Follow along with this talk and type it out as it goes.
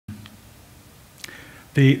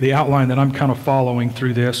The outline that I'm kind of following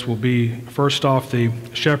through this will be, first off, the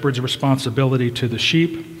shepherd's responsibility to the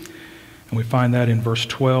sheep, and we find that in verse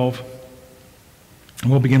 12.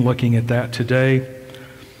 And we'll begin looking at that today.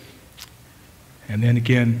 And then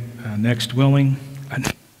again, next willing,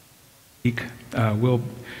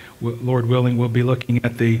 Lord willing, we'll be looking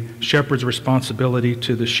at the shepherd's responsibility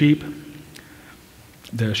to the sheep's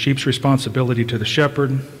responsibility to the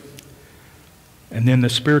shepherd, and then the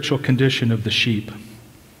spiritual condition of the sheep.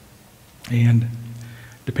 And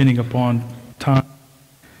depending upon time,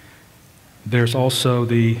 there's also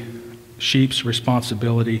the sheep's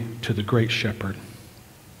responsibility to the great shepherd.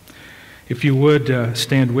 If you would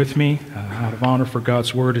stand with me out of honor for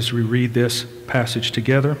God's word as we read this passage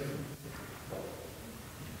together.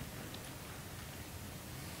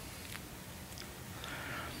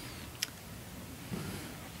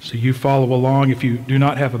 So you follow along. If you do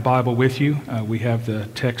not have a Bible with you, we have the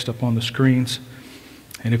text up on the screens.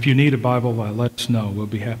 And if you need a Bible, let us know. We'll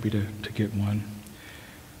be happy to get one.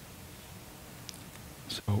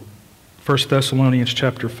 So 1 Thessalonians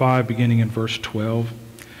chapter 5, beginning in verse 12.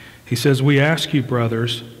 He says, "We ask you,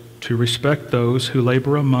 brothers, to respect those who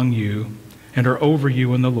labor among you and are over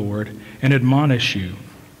you in the Lord and admonish you,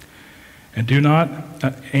 and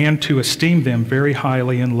to esteem them very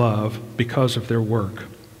highly in love because of their work.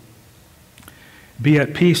 Be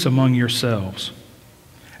at peace among yourselves.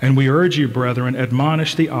 And we urge you, brethren,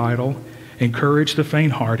 admonish the idle, encourage the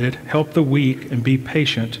faint-hearted, help the weak, and be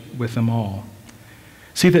patient with them all.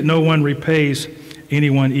 See that no one repays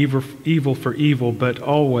anyone evil for evil, but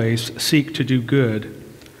always seek to do good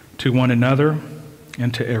to one another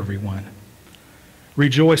and to everyone.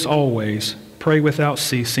 Rejoice always, pray without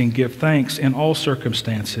ceasing, give thanks in all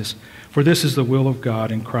circumstances, for this is the will of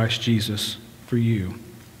God in Christ Jesus for you.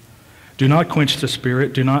 Do not quench the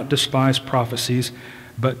spirit, do not despise prophecies,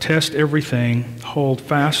 but test everything, hold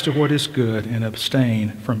fast to what is good, and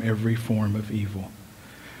abstain from every form of evil."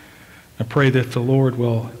 I pray that the Lord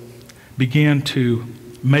will begin to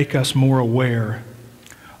make us more aware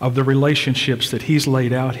of the relationships that He's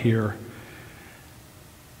laid out here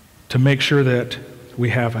to make sure that we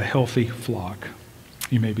have a healthy flock.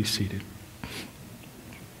 You may be seated.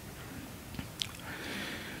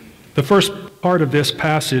 The first part of this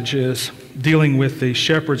passage is dealing with the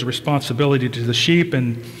shepherd's responsibility to the sheep,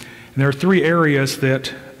 and there are three areas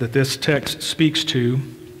that this text speaks to.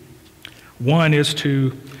 One is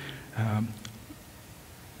to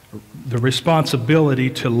the responsibility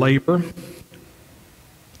to labor.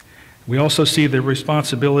 We also see the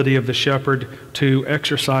responsibility of the shepherd to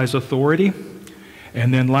exercise authority,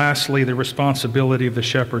 and then lastly, the responsibility of the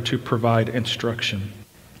shepherd to provide instruction.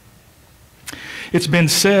 It's been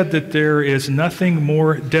said that there is nothing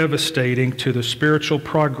more devastating to the spiritual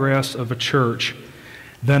progress of a church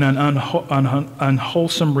than an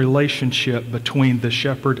unwholesome relationship between the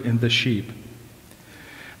shepherd and the sheep.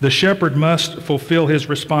 The shepherd must fulfill his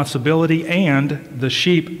responsibility, and the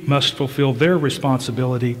sheep must fulfill their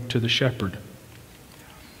responsibility to the shepherd.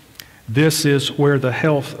 This is where the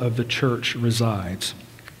health of the church resides.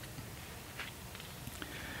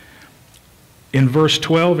 In verse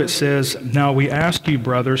 12 it says, "Now we ask you,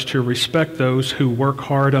 brothers, to respect those who work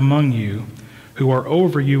hard among you, who are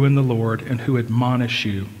over you in the Lord, and who admonish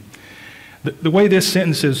you." The way this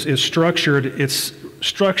sentence is structured, it's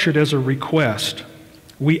structured as a request.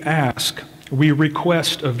 We ask, we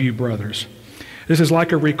request of you, brothers. This is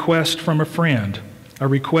like a request from a friend, a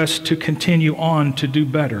request to continue on to do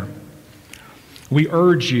better. We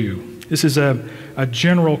urge you. This is a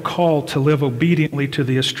general call to live obediently to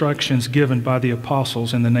the instructions given by the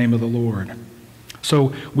apostles in the name of the Lord.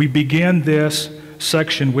 So we begin this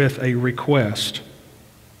section with a request.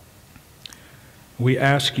 We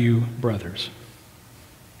ask you, brothers.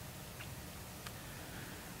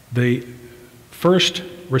 The first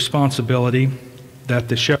responsibility that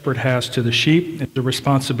the shepherd has to the sheep is the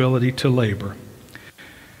responsibility to labor.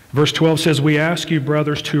 Verse 12 says, "We ask you,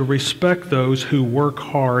 brothers, to respect those who work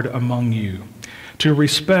hard among you." To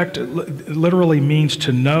respect literally means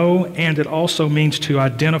to know, and it also means to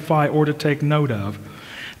identify or to take note of.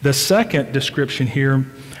 The second description here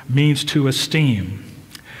means to esteem.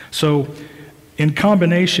 So, in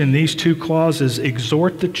combination, these two clauses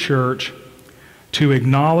exhort the church to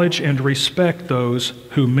acknowledge and respect those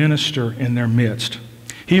who minister in their midst.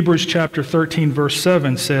 Hebrews chapter 13, verse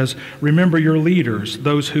 7 says, "Remember your leaders,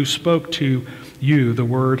 those who spoke to you the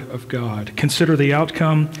word of God. Consider the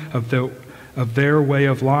outcome of their way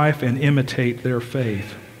of life and imitate their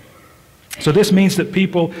faith." So this means that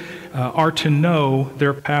people are to know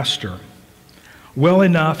their pastor. well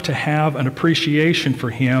enough to have an appreciation for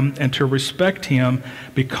him and to respect him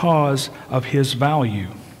because of his value.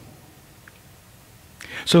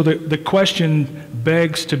 So the question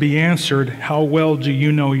begs to be answered, how well do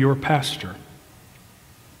you know your pastor?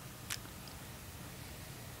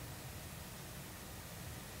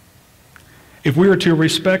 If we are to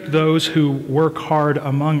respect those who work hard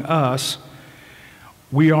among us,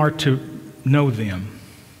 we are to know them.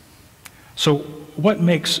 So what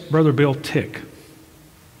makes Brother Bill tick?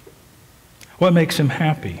 What makes him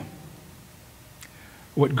happy?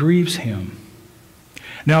 What grieves him?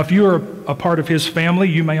 Now, if you are a part of his family,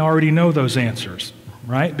 you may already know those answers,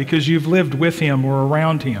 right? Because you've lived with him or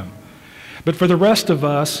around him. But for the rest of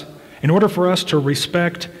us, in order for us to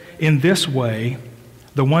respect in this way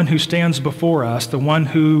the one who stands before us, the one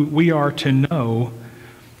who we are to know,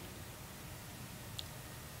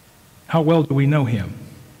 how well do we know him?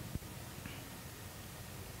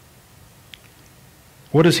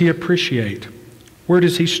 What does he appreciate? Where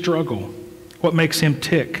does he struggle? What makes him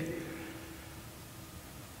tick?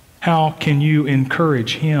 How can you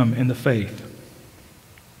encourage him in the faith?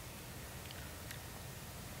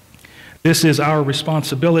 This is our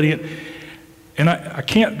responsibility. And I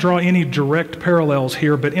can't draw any direct parallels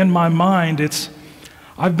here, but in my mind,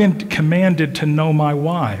 I've been commanded to know my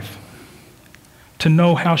wife, to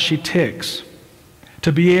know how she ticks,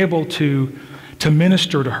 to be able to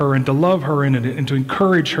minister to her and to love her and to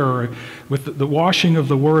encourage her with the washing of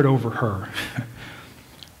the word over her.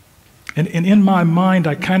 And in my mind,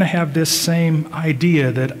 I kind of have this same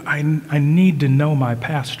idea that I need to know my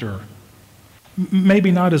pastor.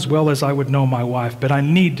 Maybe not as well as I would know my wife, but I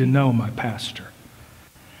need to know my pastor.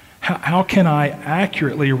 How can I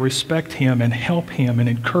accurately respect him and help him and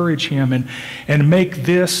encourage him and make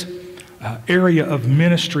this area of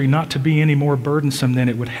ministry not to be any more burdensome than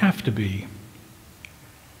it would have to be?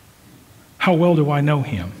 How well do I know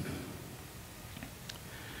him?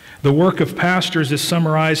 The work of pastors is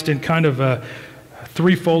summarized in kind of a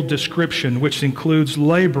threefold description, which includes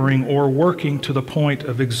laboring or working to the point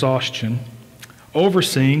of exhaustion,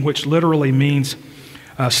 overseeing, which literally means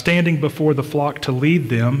standing before the flock to lead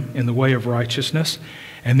them in the way of righteousness,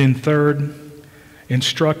 and then third,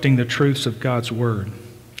 instructing the truths of God's word.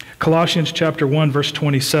 Colossians chapter 1, verse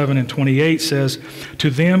 27 and 28 says,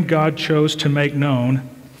 "To them God chose to make known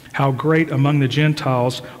how great among the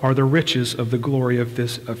Gentiles are the riches of the glory of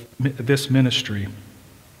this ministry,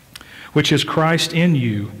 which is Christ in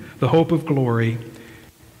you, the hope of glory.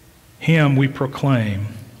 Him we proclaim,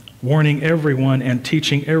 warning everyone and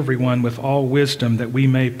teaching everyone with all wisdom, that we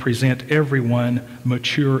may present everyone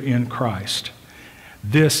mature in Christ."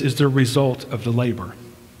 This is the result of the labor,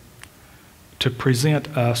 to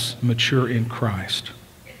present us mature in Christ.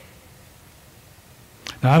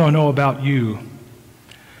 Now, I don't know about you,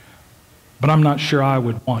 but I'm not sure I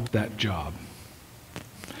would want that job.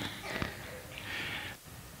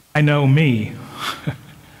 I know me.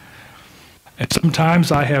 And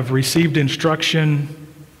sometimes I have received instruction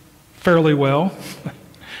fairly well,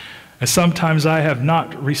 and sometimes I have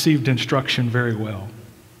not received instruction very well.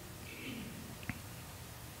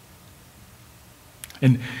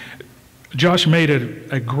 And Josh made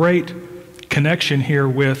a great connection here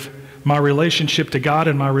with my relationship to God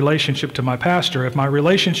and my relationship to my pastor. If my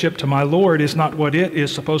relationship to my Lord is not what it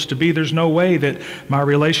is supposed to be, there's no way that my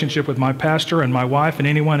relationship with my pastor and my wife and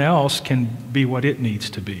anyone else can be what it needs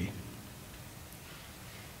to be.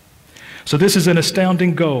 So this is an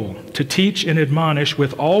astounding goal, to teach and admonish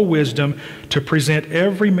with all wisdom, to present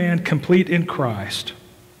every man complete in Christ.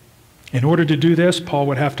 In order to do this, Paul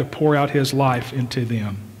would have to pour out his life into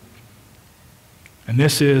them. And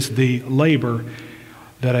this is the labor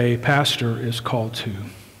that a pastor is called to.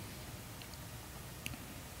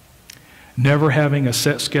 Never having a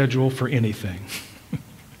set schedule for anything.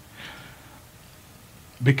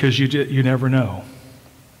 Because you never know.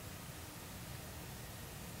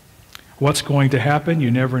 What's going to happen?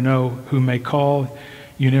 You never know who may call.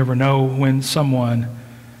 You never know when someone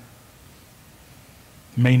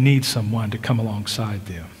may need someone to come alongside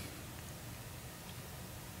them.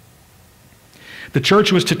 The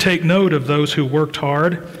church was to take note of those who worked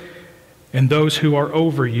hard and those who are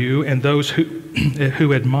over you and those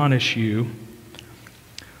who admonish you.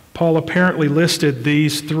 Paul apparently listed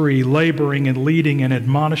these three, laboring and leading and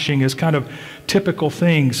admonishing, as kind of typical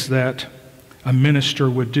things that a minister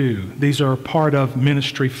would do. These are part of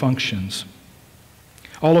ministry functions.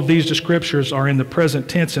 All of these scriptures are in the present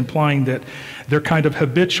tense, implying that they're kind of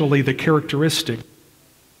habitually the characteristic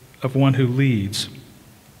of one who leads.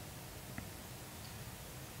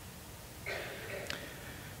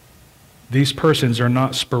 These persons are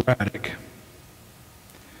not sporadic.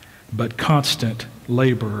 but constant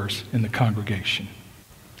laborers in the congregation.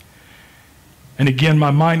 And again,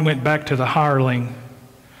 my mind went back to the hireling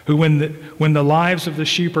who, when the lives of the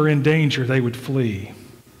sheep are in danger, they would flee.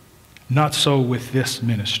 Not so with this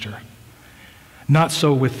minister. Not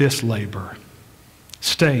so with this laborer.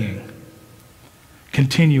 Staying,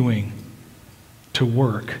 continuing to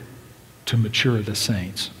work to mature the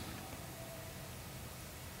saints.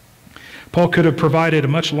 Paul could have provided a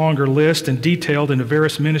much longer list and detailed into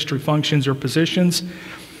various ministry functions or positions.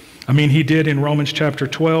 I mean, he did in Romans chapter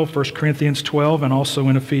 12, 1 Corinthians 12, and also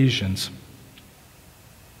in Ephesians.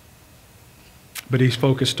 But he's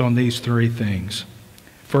focused on these three things.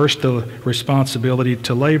 First, the responsibility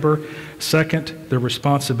to labor. Second, the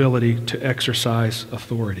responsibility to exercise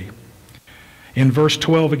authority. In verse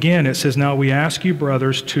 12 again, it says, "Now we ask you,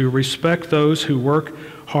 brothers, to respect those who work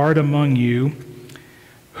hard among you,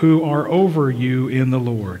 who are over you in the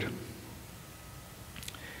Lord."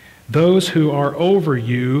 Those who are over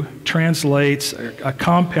you translates a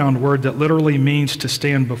compound word that literally means to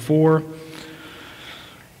stand before.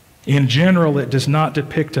 In general, it does not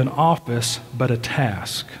depict an office, but a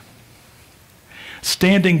task.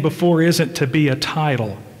 Standing before isn't to be a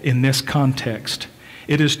title in this context.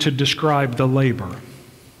 It is to describe the labor.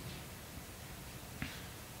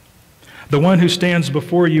 The one who stands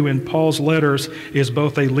before you in Paul's letters is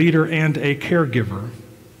both a leader and a caregiver.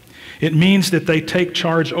 It means that they take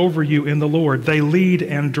charge over you in the Lord. They lead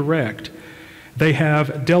and direct. They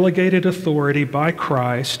have delegated authority by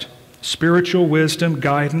Christ, spiritual wisdom,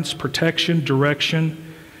 guidance, protection, direction,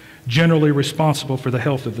 generally responsible for the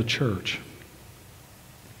health of the church.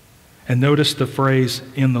 And notice the phrase,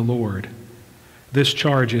 "in the Lord." This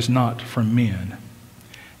charge is not from men.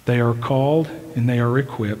 They are called and they are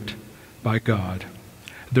equipped by God.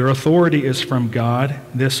 Their authority is from God.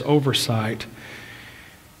 This oversight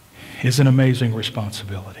is an amazing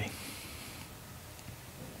responsibility.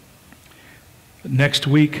 Next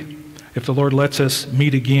week, if the Lord lets us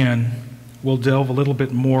meet again, we'll delve a little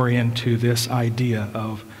bit more into this idea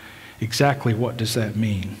of exactly what does that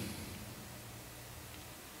mean.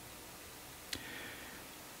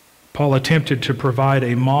 Paul attempted to provide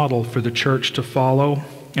a model for the church to follow,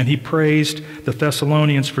 and he praised the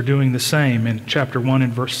Thessalonians for doing the same in chapter 1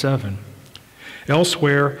 and verse 7.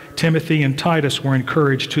 Elsewhere, Timothy and Titus were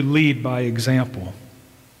encouraged to lead by example.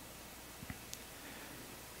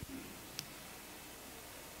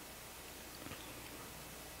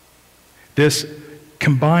 This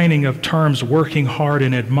combining of terms, working hard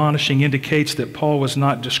and admonishing, indicates that Paul was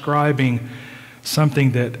not describing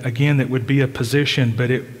something that, again, that would be a position, but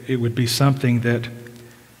it would be something that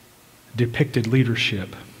depicted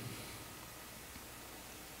leadership.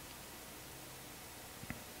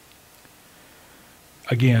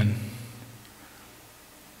 Again,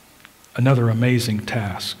 another amazing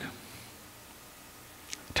task,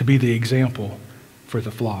 to be the example for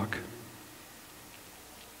the flock.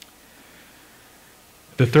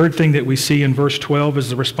 The third thing that we see in verse 12 is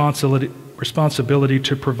the responsibility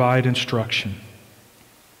to provide instruction.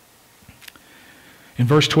 In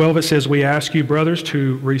verse 12 it says, "We ask you, brothers,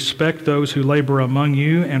 to respect those who labor among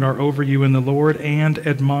you and are over you in the Lord and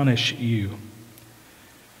admonish you."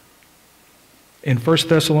 In 1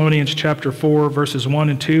 Thessalonians chapter 4, verses 1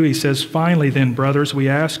 and 2, he says, "Finally then, brothers, we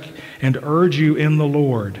ask and urge you in the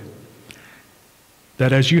Lord,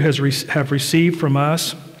 that as you have received from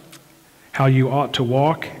us how you ought to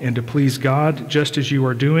walk and to please God, just as you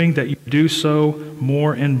are doing, that you do so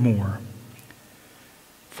more and more.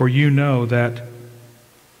 For you know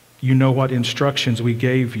what instructions we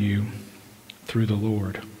gave you through the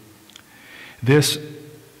Lord." This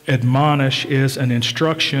admonish is an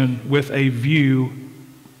instruction with a view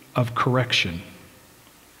of correction.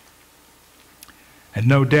 And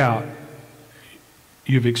no doubt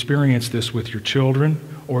you've experienced this with your children,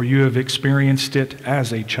 or you have experienced it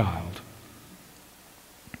as a child.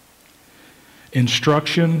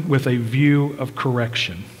 Instruction with a view of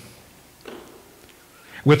correction,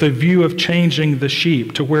 with a view of changing the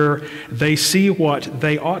sheep to where they see what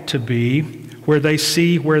they ought to be, where they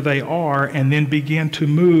see where they are, and then begin to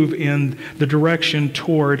move in the direction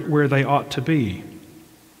toward where they ought to be.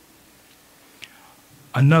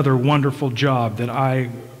 Another wonderful job that I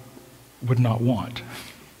would not want.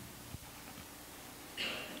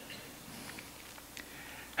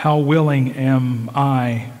 How willing am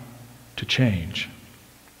I to change?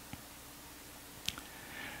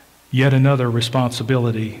 Yet another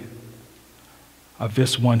responsibility of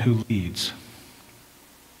this one who leads.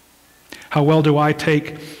 How well do I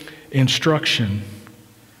take instruction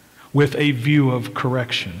with a view of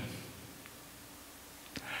correction?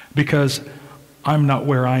 Because I'm not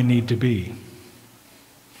where I need to be.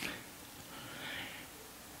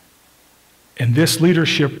 And this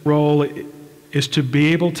leadership role is to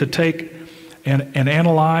be able to take and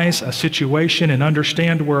analyze a situation and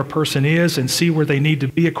understand where a person is and see where they need to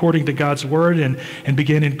be according to God's Word, and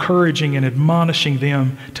begin encouraging and admonishing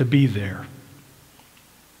them to be there.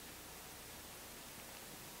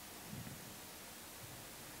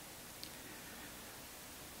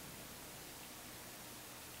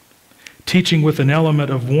 Teaching with an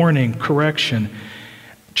element of warning, correction,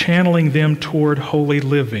 channeling them toward holy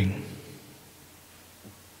living.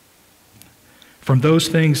 From those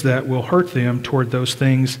things that will hurt them toward those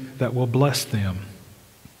things that will bless them.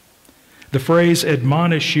 The phrase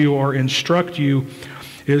admonish you or instruct you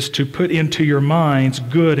is to put into your minds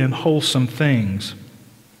good and wholesome things.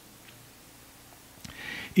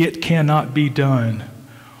 It cannot be done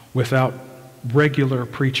without regular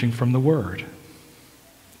preaching from the Word.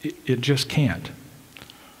 It just can't.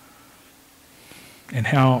 And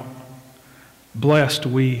how blessed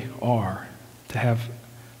we are to have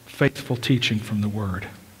faithful teaching from the Word,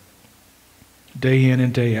 day in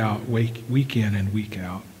and day out, week in and week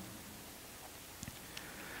out.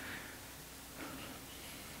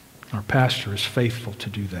 Our pastor is faithful to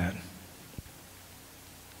do that.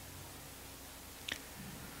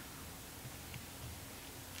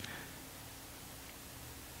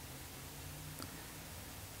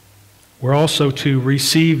 We're also to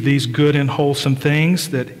receive these good and wholesome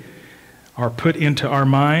things that are put into our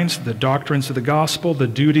minds, the doctrines of the gospel, the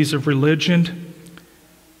duties of religion,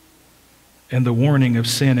 and the warning of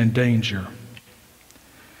sin and danger.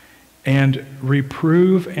 And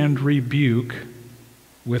reprove and rebuke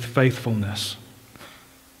with faithfulness.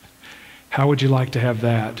 How would you like to have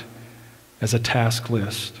that as a task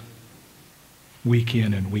list, week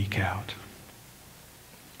in and week out?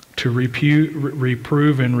 To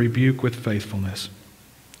reprove and rebuke with faithfulness.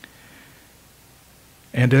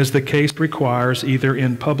 And as the case requires, either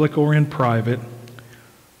in public or in private,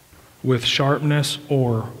 with sharpness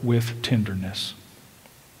or with tenderness.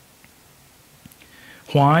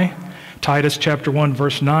 Why? Titus chapter 1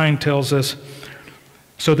 verse 9 tells us,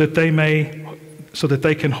 so that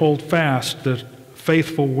they can hold fast the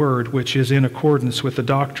faithful word which is in accordance with the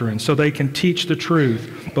doctrine, so they can teach the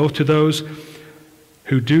truth, both to those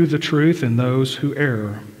who do the truth and those who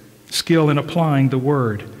err. Skill in applying the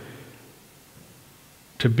word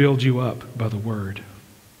to build you up by the word.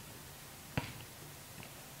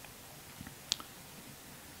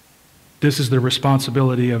 This is the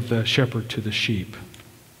responsibility of the shepherd to the sheep.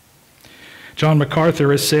 John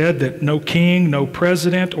MacArthur has said that no king, no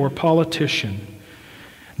president or politician,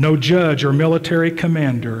 no judge or military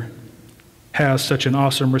commander has such an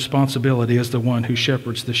awesome responsibility as the one who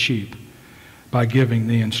shepherds the sheep by giving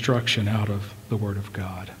the instruction out of the Word of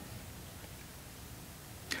God.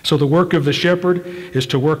 So the work of the shepherd is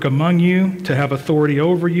to work among you, to have authority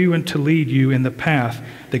over you, and to lead you in the path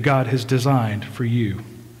that God has designed for you.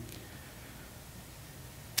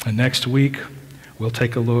 And next week, we'll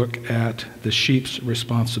take a look at the sheep's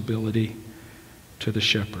responsibility to the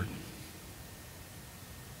shepherd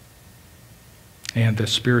and the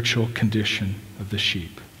spiritual condition of the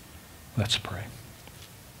sheep. Let's pray.